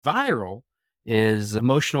Viral is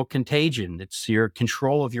emotional contagion. It's your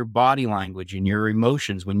control of your body language and your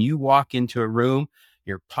emotions. When you walk into a room,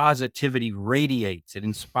 your positivity radiates. It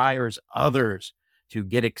inspires others to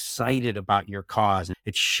get excited about your cause.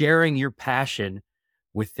 It's sharing your passion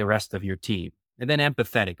with the rest of your team. And then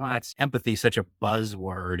empathetic. Well, that's empathy, such a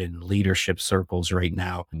buzzword in leadership circles right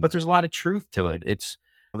now, but there's a lot of truth to it. It's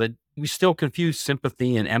that we still confuse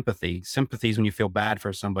sympathy and empathy. Sympathy is when you feel bad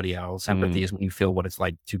for somebody else. Empathy Mm. is when you feel what it's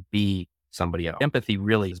like to be somebody else. Empathy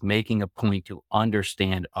really is making a point to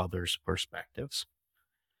understand others' perspectives.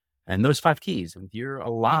 And those 5 keys, if you're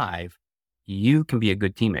alive, you can be a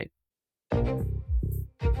good teammate.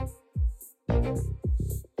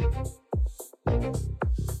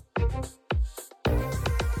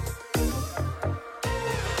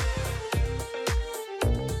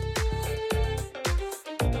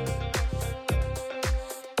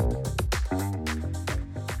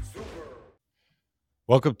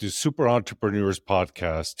 Welcome to Super Entrepreneurs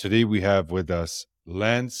Podcast. Today we have with us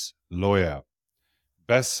Lance Loya,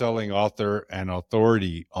 best-selling author and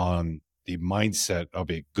authority on the mindset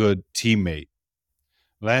of a good teammate.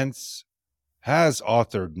 Lance has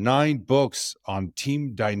authored 9 books on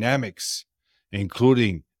team dynamics,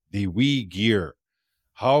 including The We Gear,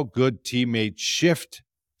 How Good Teammates Shift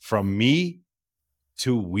from Me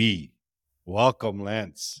to We. Welcome,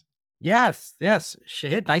 Lance. Yes.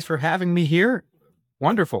 Shahid, nice for having me here.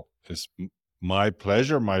 Wonderful. It's my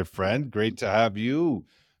pleasure, my friend. Great to have you.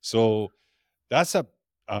 So that's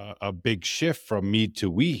a big shift from me to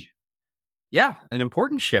we. Yeah, an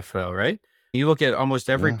important shift though, right? You look at almost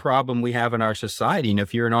every Yeah. problem we have in our society, and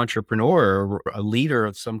if you're an entrepreneur or a leader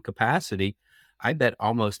of some capacity, I bet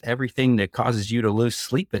almost everything that causes you to lose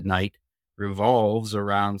sleep at night revolves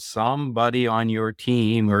around somebody on your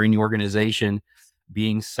team or in your organization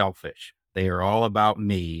being selfish. They are all about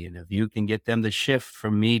me. And if you can get them to shift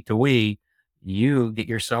from me to we, you get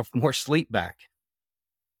yourself more sleep back.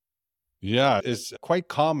 Yeah, it's quite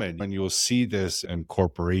common, and you'll see this in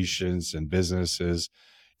corporations and businesses.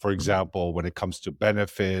 For example, when it comes to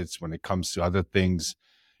benefits, when it comes to other things,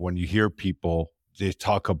 when you hear people, they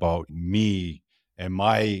talk about me and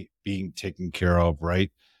my being taken care of,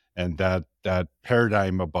 right? And that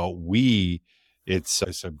paradigm about we, it's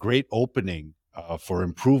a great opening for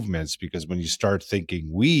improvements, because when you start thinking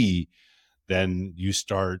we, then you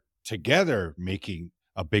start together making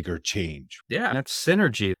a bigger change. Yeah. That's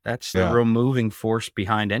synergy. That's the Yeah. real moving force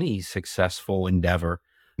behind any successful endeavor.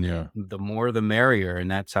 Yeah. The more the merrier. And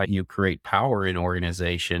that's how you create power in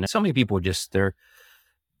organization. So many people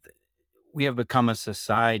we have become a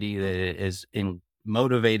society that is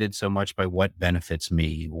motivated so much by what benefits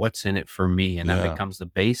me, what's in it for me. And that Yeah. becomes the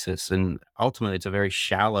basis. And ultimately it's a very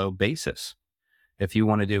shallow basis. If you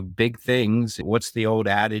want to do big things, what's the old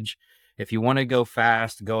adage? If you want to go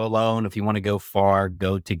fast, go alone. If you want to go far,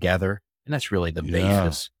 go together. And that's really the Yeah.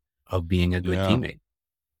 basis of being a good Yeah. teammate.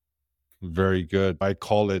 Very good. I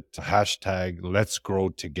call it hashtag let's grow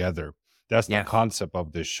together. That's the Yeah. concept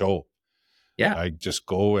of this show. Yeah. I just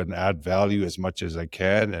go and add value as much as I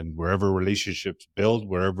can. And wherever relationships build,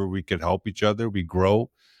 wherever we can help each other, we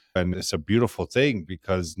grow. And it's a beautiful thing,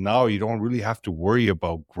 because now you don't really have to worry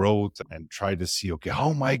about growth and try to see, okay, how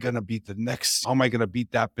am I going to beat the next? How am I going to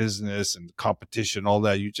beat that business and competition, all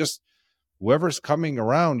that? You just, whoever's coming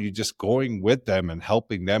around, you're just going with them and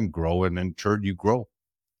helping them grow. And in turn, you grow.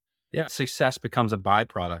 Yeah. Success becomes a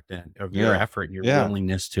byproduct of your Yeah. effort, your Yeah.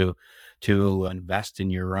 willingness to invest in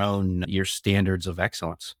your standards of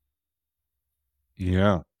excellence.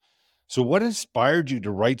 Yeah. So what inspired you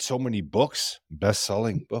to write so many books,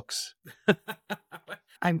 best-selling books?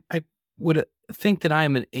 I would think that I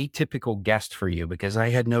am an atypical guest for you, because I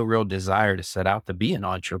had no real desire to set out to be an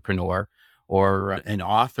entrepreneur or an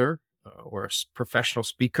author or a professional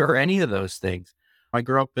speaker or any of those things. I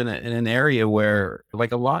grew up in an area where,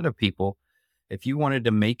 like a lot of people, if you wanted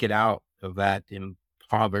to make it out of that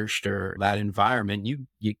impoverished or that environment,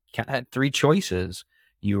 you had 3 choices.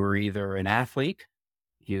 You were either an athlete,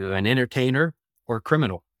 an entertainer, or a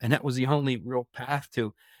criminal. And that was the only real path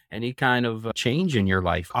to any kind of change in your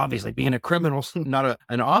life. Obviously, being a criminal is not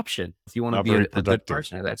an option. If you want to Not be very a good productive.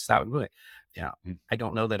 person, that's not really. Yeah. Mm. I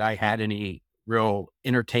don't know that I had any real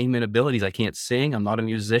entertainment abilities. I can't sing. I'm not a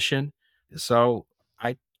musician. So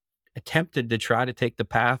I attempted to try to take the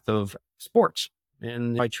path of sports.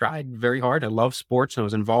 And I tried very hard. I love sports and I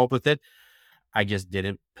was involved with it. I just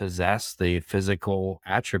didn't possess the physical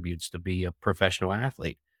attributes to be a professional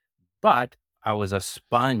athlete. But I was a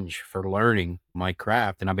sponge for learning my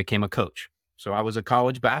craft, and I became a coach. So I was a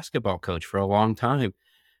college basketball coach for a long time.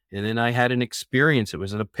 And then I had an experience. It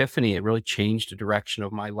was an epiphany. It really changed the direction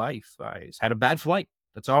of my life. I had a bad flight.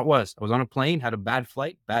 That's all it was. I was on a plane, had a bad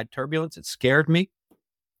flight, bad turbulence. It scared me.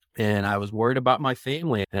 And I was worried about my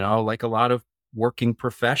family. And like a lot of working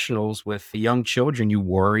professionals with young children, you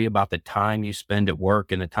worry about the time you spend at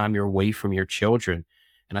work and the time you're away from your children.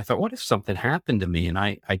 And I thought, what if something happened to me and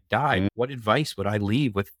I died? Mm. What advice would I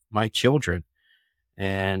leave with my children?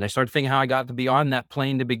 And I started thinking how I got to be on that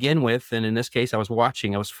plane to begin with. And in this case, I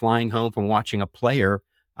was flying home from watching a player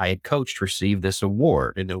I had coached receive this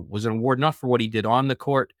award. And it was an award not for what he did on the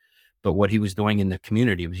court, but what he was doing in the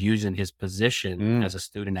community. He was using his position Mm. as a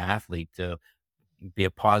student athlete to be a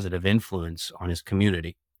positive influence on his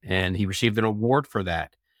community. And he received an award for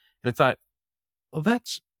that. And I thought, well,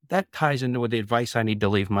 that ties into with the advice I need to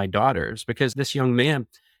leave my daughters, because this young man,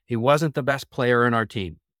 he wasn't the best player in our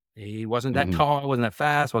team. He wasn't that Mhm. tall, wasn't that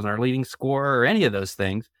fast, wasn't our leading scorer or any of those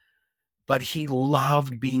things, but he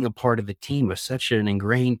loved being a part of the team. It was such an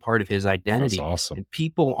ingrained part of his That's identity. awesome. And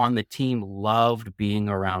people on the team loved being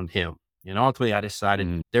around him. And ultimately, I decided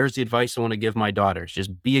Mm. there's the advice I want to give my daughters.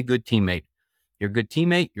 Just be a good teammate. You're a good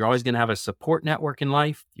teammate. You're always going to have a support network in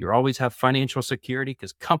life. You always have financial security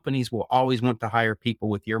because companies will always want to hire people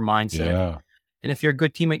with your mindset. Yeah. And if you're a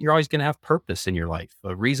good teammate, you're always going to have purpose in your life,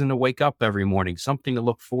 a reason to wake up every morning, something to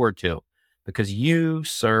look forward to, because you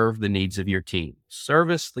serve the needs of your team.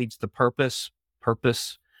 Service leads to purpose,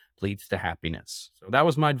 purpose leads to happiness. So that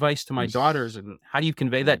was my advice to my daughters. Yes. And how do you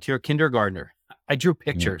convey that to your kindergartner? I drew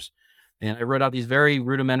Yeah. pictures and I wrote out these very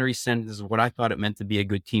rudimentary sentences of what I thought it meant to be a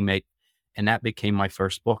good teammate. And that became my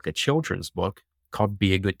first book, a children's book called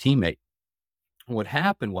Be a Good Teammate. What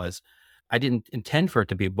happened was I didn't intend for it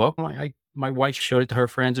to be a book. My wife showed it to her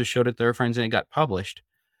friends, who showed it to their friends, and it got published.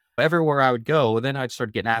 Everywhere I would go, then I'd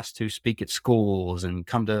start getting asked to speak at schools and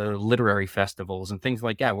come to literary festivals and things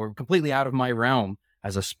like that. We're completely out of my realm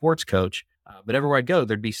as a sports coach. But everywhere I'd go,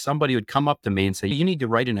 there'd be somebody who would come up to me and say, you need to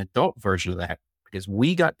write an adult version of that, because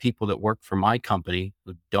we got people that work for my company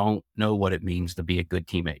who don't know what it means to be a good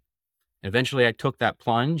teammate. And eventually I took that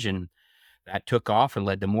plunge, and that took off and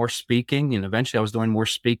led to more speaking. And eventually I was doing more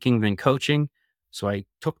speaking than coaching. So I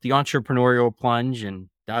took the entrepreneurial plunge and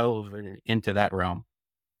dove into that realm.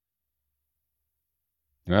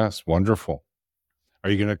 Yes. Wonderful. Are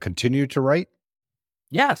you going to continue to write?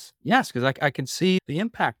 Yes, yes, because I can see the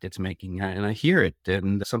impact it's making and I hear it.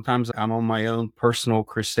 And sometimes I'm on my own personal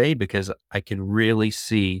crusade because I can really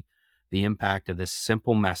see the impact of this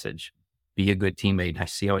simple message: be a good teammate. I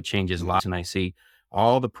see how it changes Mhm. lives, and I see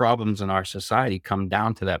all the problems in our society come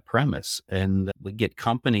down to that premise. And we get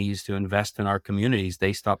companies to invest in our communities.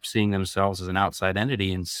 They stop seeing themselves as an outside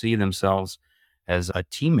entity and see themselves as a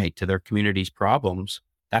teammate to their community's problems.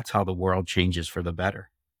 That's how the world changes for the better.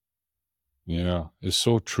 Yeah. It's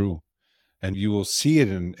so true. And you will see it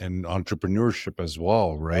in entrepreneurship as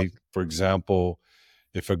well, right? For example,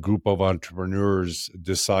 if a group of entrepreneurs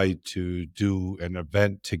decide to do an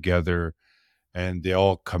event together and they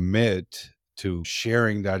all commit to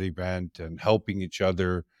sharing that event and helping each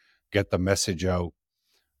other get the message out.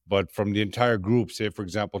 But from the entire group, say, for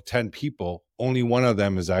example, 10 people, only one of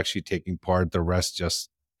them is actually taking part. The rest just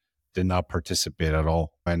did not participate at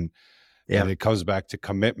all. And Yeah. it comes back to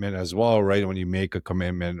commitment as well, right? When you make a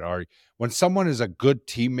commitment, or when someone is a good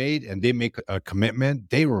teammate and they make a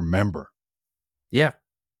commitment, they remember. Yeah.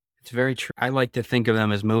 It's very true. I like to think of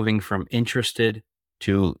them as moving from interested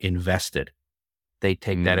to invested. They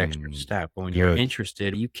take that extra Mm, step. When you're good.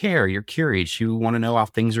 interested, you care, you're curious, you want to know how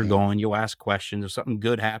things are Yeah. going, you'll ask questions. If something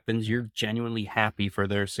good happens, you're genuinely happy for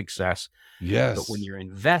their success. But when Yes. you're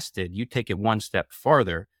invested, you take it one step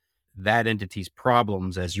farther, that entity's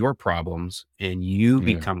problems as your problems, and you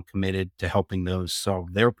Yeah. become committed to helping those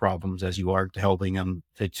solve their problems as you are to helping them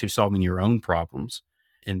to solving your own problems.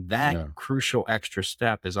 And that Yeah. crucial extra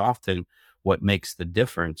step is often what makes the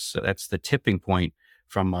difference. So that's the tipping point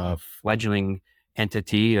from a fledgling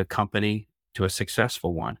entity, a company, to a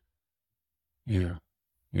successful one. Yeah.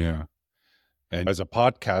 Yeah. And as a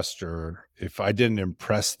podcaster, if I didn't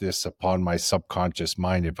impress this upon my subconscious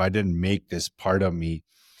mind, if I didn't make this part of me,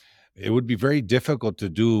 it would be very difficult to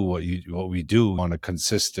do what we do on a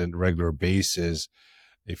consistent, regular basis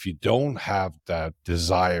if you don't have that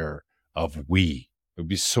desire of we. It would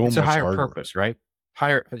be so It's a much higher harder. purpose, right?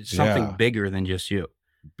 Higher, something Yeah. bigger than just you.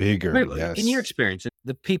 Bigger. In your Yes. experience,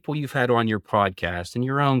 the people you've had on your podcast and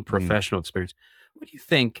your own Mm. professional experience, what do you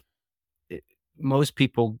think it, most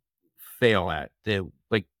people fail at?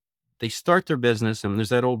 They start their business, and there's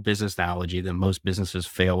that old business analogy that most businesses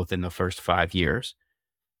fail within the first 5 years.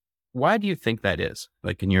 Why do you think that is?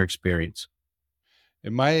 Like in your experience?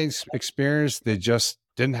 In my experience, they just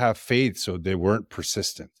didn't have faith, so they weren't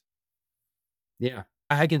persistent. Yeah,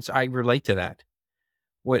 I relate to that.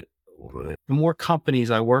 What? The more companies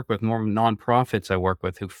I work with, more nonprofits I work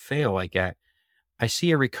with who fail like that, I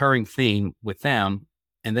see a recurring theme with them.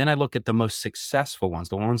 And then I look at the most successful ones,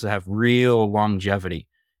 the ones that have real longevity,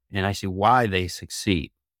 and I see why they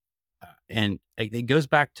succeed. And it goes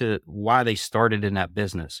back to why they started in that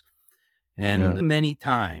business. Yeah. And many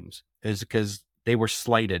times is because they were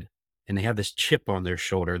slighted and they have this chip on their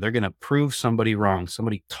shoulder. They're going to prove somebody wrong.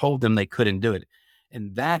 Somebody told them they couldn't do it.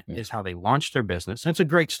 And that Yeah. is how they launched their business. And it's a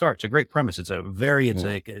great start. It's a great premise. It's Yeah. a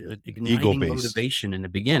Ego igniting based. motivation in the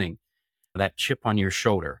beginning, that chip on your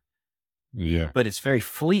shoulder, Yeah. but it's very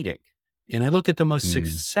fleeting. And I look at the most Mm.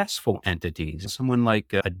 successful entities, someone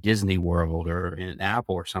like a Disney World or an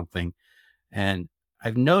Apple or something. And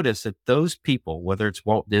I've noticed that those people, whether it's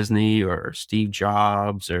Walt Disney or Steve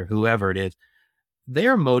Jobs or whoever it is,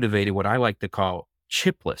 they're motivated what I like to call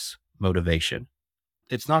chipless motivation.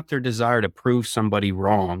 It's not their desire to prove somebody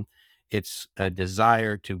wrong. It's a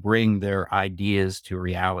desire to bring their ideas to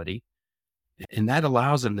reality. And that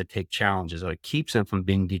allows them to take challenges. It keeps them from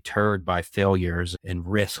being deterred by failures and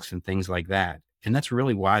risks and things like that. And that's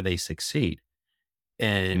really why they succeed.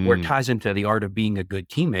 And where it Mm. ties into the art of being a good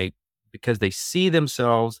teammate, because they see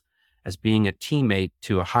themselves as being a teammate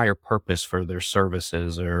to a higher purpose for their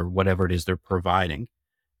services or whatever it is they're providing.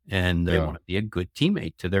 And they Yeah. want to be a good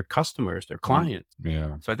teammate to their customers, their Mm. clients.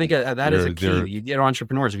 Yeah. So I think that is a key. They're You get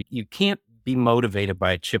entrepreneurs, you can't be motivated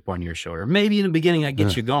by a chip on your shoulder. Maybe in the beginning that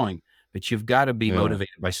gets you going, but you've got to be yeah.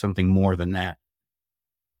 motivated by something more than that.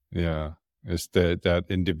 Yeah. It's that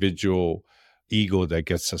individual ego that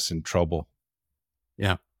gets us in trouble.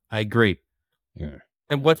 Yeah, I agree. Yeah.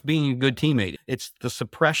 And what's being a good teammate? It's the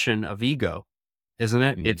suppression of ego, isn't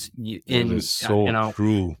it? Mm. It's That is so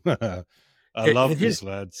true. I love it is. this,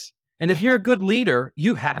 lads. And if you're a good leader,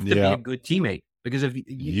 you have to be Yeah. a good teammate, because if the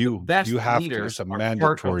You best have to. It's leaders a are part of the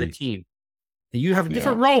mandatory. team. You have a Yeah.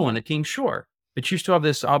 different role in a team, sure, but you still have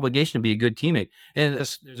this obligation to be a good teammate. And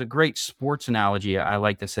there's a great sports analogy I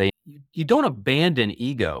like to say: you don't abandon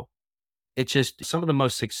ego. It's just some of the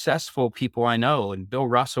most successful people I know, and Bill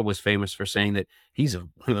Russell was famous for saying that he's one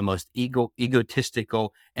of the most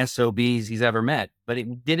egotistical SOBs he's ever met. But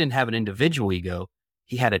it didn't have an individual ego;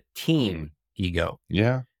 he had a Mm. team ego.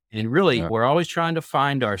 Yeah. And really, Yeah. we're always trying to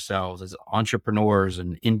find ourselves as entrepreneurs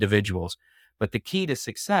and individuals. But the key to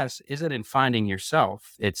success isn't in finding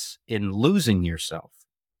yourself, it's in losing yourself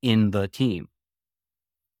in the team.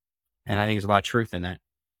 And I think there's a lot of truth in that.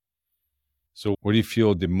 So, what do you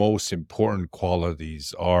feel the most important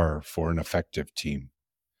qualities are for an effective team?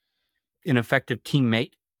 An effective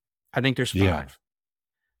teammate, I think there's Yeah. five.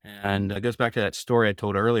 And it goes back to that story I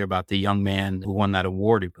told earlier about the young man who won that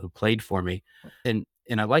award who played for me. And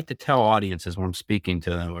I like to tell audiences when I'm speaking to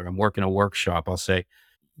them or I'm working a workshop, I'll say,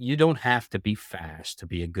 you don't have to be fast to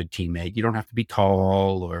be a good teammate. You don't have to be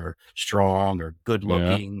tall or strong or good Yeah.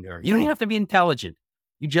 looking, or you don't even have to be intelligent.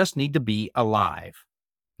 You just need to be alive.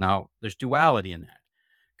 Now, there's duality in that.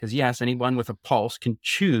 Because yes, anyone with a pulse can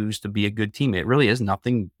choose to be a good teammate. It really is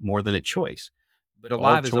nothing more than a choice. But All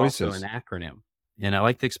ALIVE is also an choices. acronym. And I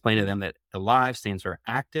like to explain to Mm. them that ALIVE stands for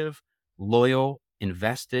active, loyal,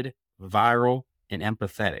 invested, viral, and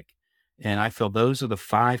empathetic. And I feel those are the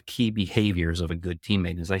five key behaviors of a good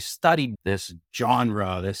teammate. As I studied this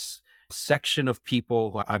genre, this section of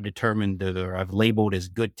people who I've determined that, or I've labeled as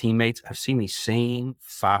good teammates, I've seen these same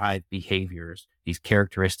five behaviors, these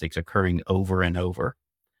characteristics occurring over and over.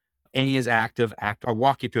 A is active. I'll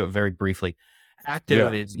walk you through it very briefly.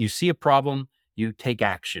 Active Yeah. is you see a problem, you take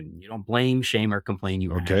action. You don't blame, shame, or complain.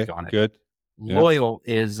 You act Okay. on it. Good. Yeah. Loyal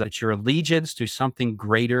is that your allegiance to something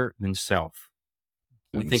greater than self.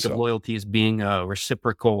 We And think of so, loyalty as being a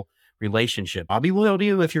reciprocal relationship. I'll be loyal to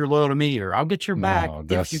you if you're loyal to me, or I'll get your back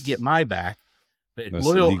no, if you get my back. But that's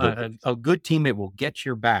loyal, ego based. a good teammate will get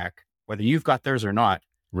your back, whether you've got theirs or not,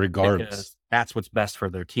 Regardless. because that's what's best for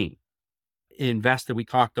their team. Invest that we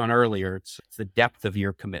talked on earlier. It's the depth of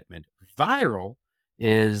your commitment. Viral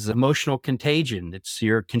is emotional contagion. It's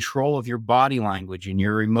your control of your body language and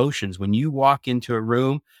your emotions. When you walk into a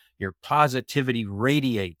room, your positivity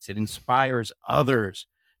radiates. It inspires others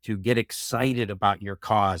to get excited about your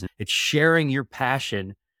cause. It's sharing your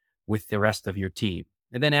passion with the rest of your team.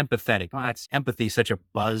 And then empathetic. Well, empathy is such a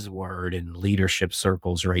buzzword in leadership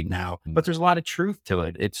circles right now, Mm. but there's a lot of truth to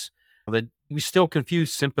it. It's that we still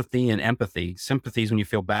confuse sympathy and empathy. Sympathy is when you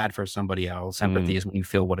feel bad for somebody else. Empathy Mm. is when you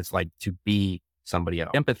feel what it's like to be somebody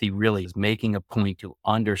else. Empathy really is making a point to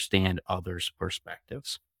understand others'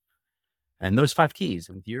 perspectives. And those five keys,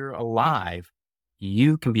 if you're alive,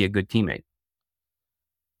 you can be a good teammate.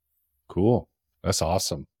 Cool. That's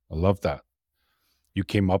awesome. I love that. You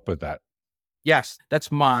came up with that. Yes,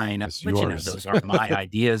 that's mine. It's But yours. those aren't my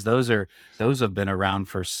ideas. Those have been around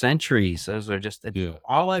for centuries. Those are just Yeah.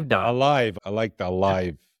 all I've done. Alive. I like the Yeah.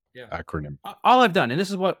 alive Yeah. acronym. All I've done, and this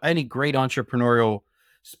is what any great entrepreneurial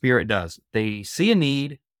spirit does. They see a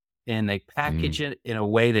need and they package Mm. it in a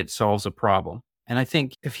way that solves a problem. And I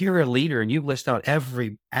think if you're a leader and you list out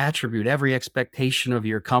every attribute, every expectation of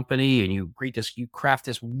your company, and you craft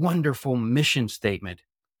this wonderful mission statement,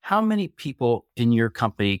 how many people in your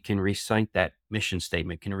company can recite that mission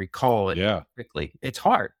statement, can recall it Yeah. quickly? It's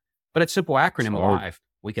hard, but it's simple It's acronym hard. alive.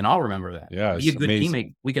 We can all remember that. Yeah. Be a It's good amazing.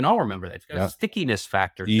 teammate. We can all remember that. It's got a Yeah. stickiness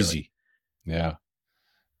factor to it. Easy. Yeah.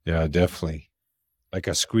 Yeah, definitely. Like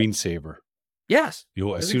a screensaver. Yes.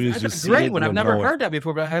 As soon as That's you a see great it, one. I've you'll never know it. heard that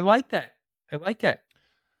before, but I like that. I like that.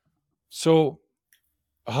 So,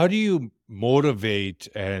 how do you motivate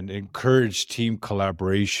and encourage team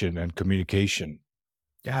collaboration and communication?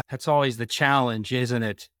 Yeah, that's always the challenge, isn't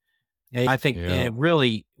it? And I think Yeah.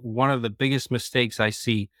 really one of the biggest mistakes I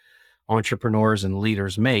see entrepreneurs and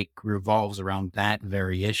leaders make revolves around that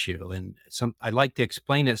very issue. And I like to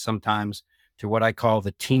explain it sometimes to what I call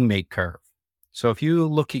the teammate curve. So if you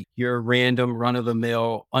look at your random run of the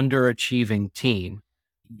mill underachieving team,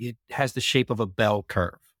 it has the shape of a bell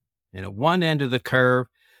curve. And at one end of the curve,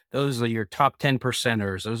 those are your top 10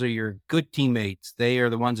 percenters. Those are your good teammates. They are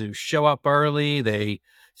the ones who show up early. They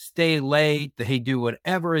stay late. They do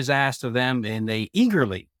whatever is asked of them and they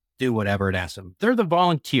eagerly do whatever it asks them. They're the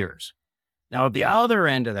volunteers. Now, at the other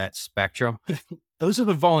end of that spectrum, those are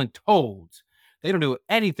the voluntold. They don't do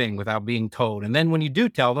anything without being told. And then when you do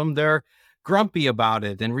tell them, they're grumpy about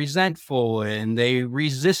it and resentful and they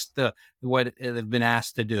resist what they've been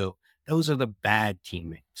asked to do. Those are the bad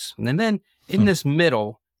teammates. And then in Hmm. this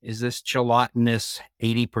middle is this gelatinous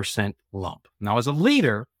 80% lump. Now, as a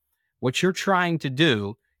leader, what you're trying to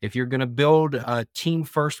do, if you're going to build a team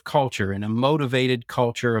first culture and a motivated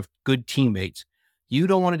culture of good teammates, you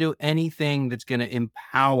don't want to do anything that's going to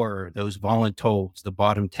empower those voluntold, the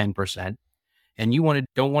bottom 10%. And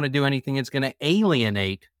don't want to do anything that's going to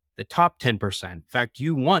alienate the top 10%. In fact,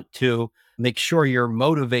 you want to make sure you're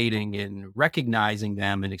motivating and recognizing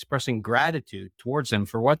them and expressing gratitude towards them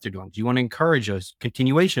for what they're doing. You want to encourage us,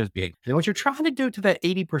 continuation of behavior. And what you're trying to do to that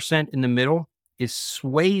 80% in the middle is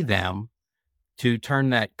sway them to turn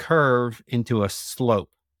that curve into a slope.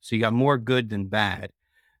 So you got more good than bad.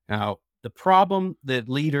 Now, the problem that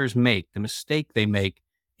leaders make, the mistake they make,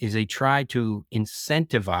 is they try to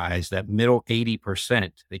incentivize that middle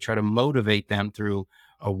 80%. They try to motivate them through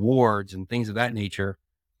awards and things of that nature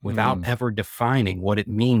without Hmm. ever defining what it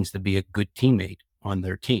means to be a good teammate on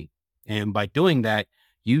their team. And by doing that,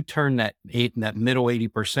 you turn that middle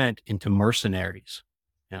 80% into mercenaries.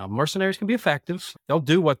 Now, mercenaries can be effective. They'll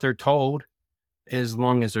do what they're told as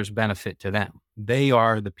long as there's benefit to them. They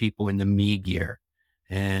are the people in the me gear.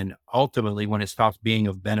 And ultimately, when it stops being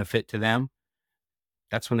of benefit to them,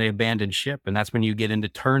 that's when they abandon ship. And that's when you get into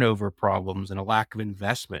turnover problems and a lack of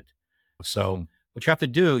investment. So, Hmm. what you have to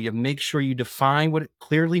do, you make sure you define what it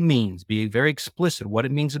clearly means, be very explicit, what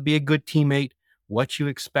it means to be a good teammate, what you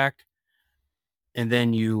expect, and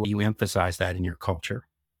then you emphasize that in your culture.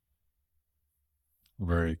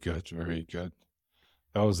 Very good. Very good.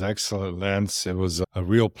 That was excellent, Lance. It was a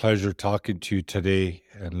real pleasure talking to you today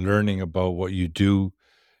and learning about what you do.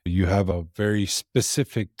 You have a very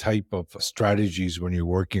specific type of strategies when you're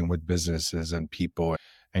working with businesses and people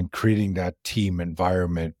and creating that team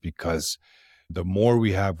environment, because the more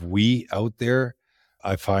we have we out there,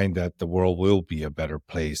 I find that the world will be a better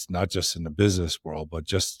place, not just in the business world, but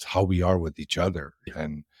just how we are with each other.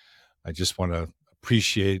 And I just want to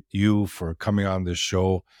appreciate you for coming on this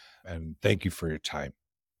show and thank you for your time.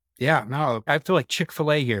 Yeah, no, I feel like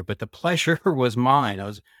Chick-fil-A here, but the pleasure was mine.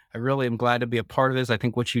 I really am glad to be a part of this. I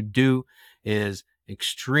think what you do is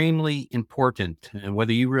extremely important. And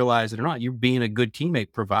whether you realize it or not, you're being a good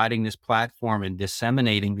teammate, providing this platform and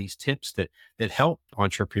disseminating these tips that help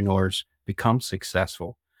entrepreneurs become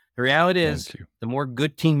successful. The reality is Thank you. the more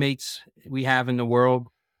good teammates we have in the world,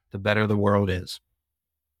 the better the world is.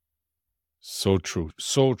 So true.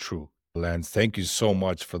 So true, Lance. Thank you so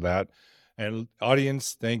much for that. And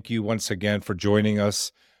audience, thank you once again for joining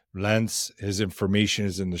us. Lance, his information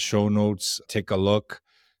is in the show notes. Take a look,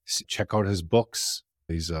 check out his books.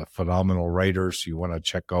 He's a phenomenal writer. So you want to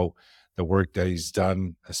check out the work that he's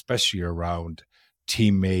done, especially around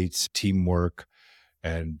teammates, teamwork,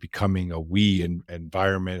 and becoming a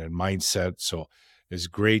environment and mindset. So it's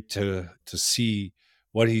great to see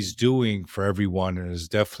what he's doing for everyone, and it's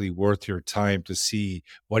definitely worth your time to see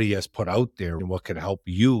what he has put out there and what can help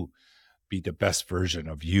you be the best version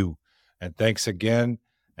of you. And thanks again,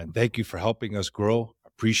 and thank you for helping us grow.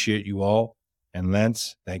 Appreciate you all. And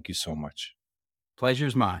Lance, thank you so much.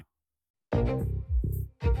 Pleasure's mine.